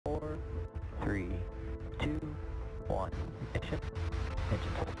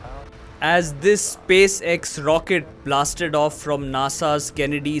As this SpaceX rocket blasted off from NASA's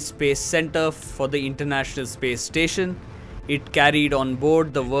Kennedy Space Center for the International Space Station, it carried on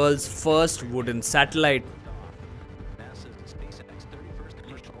board the world's first wooden satellite.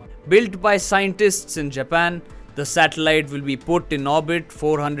 Built by scientists in Japan, the satellite will be put in orbit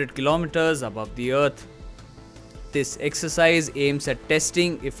 400 kilometers above the Earth. This exercise aims at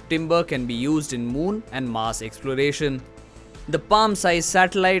testing if timber can be used in moon and Mars exploration. The palm-sized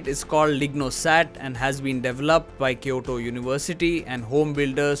satellite is called LignoSat and has been developed by Kyoto University and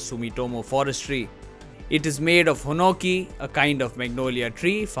homebuilder Sumitomo Forestry. It is made of honoki, a kind of magnolia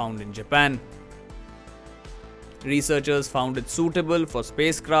tree found in Japan. Researchers found it suitable for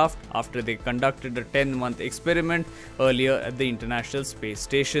spacecraft after they conducted a 10-month experiment earlier at the International Space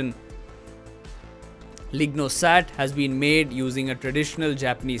Station. LignoSat has been made using a traditional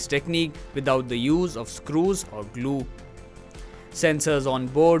Japanese technique without the use of screws or glue. Sensors on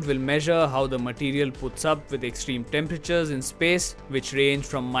board will measure how the material puts up with extreme temperatures in space, which range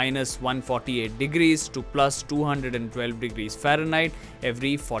from minus 148 degrees to plus 212 degrees Fahrenheit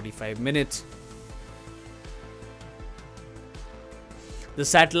every 45 minutes. The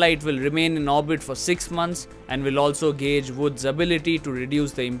satellite will remain in orbit for 6 months and will also gauge wood's ability to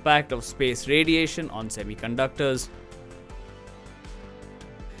reduce the impact of space radiation on semiconductors.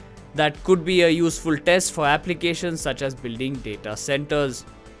 That could be a useful test for applications such as building data centers.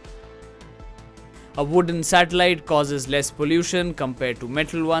 A wooden satellite causes less pollution compared to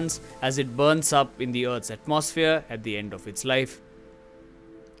metal ones as it burns up in the Earth's atmosphere at the end of its life.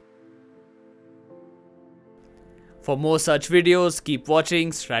 For more such videos, keep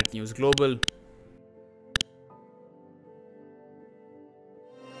watching StratNewsGlobal.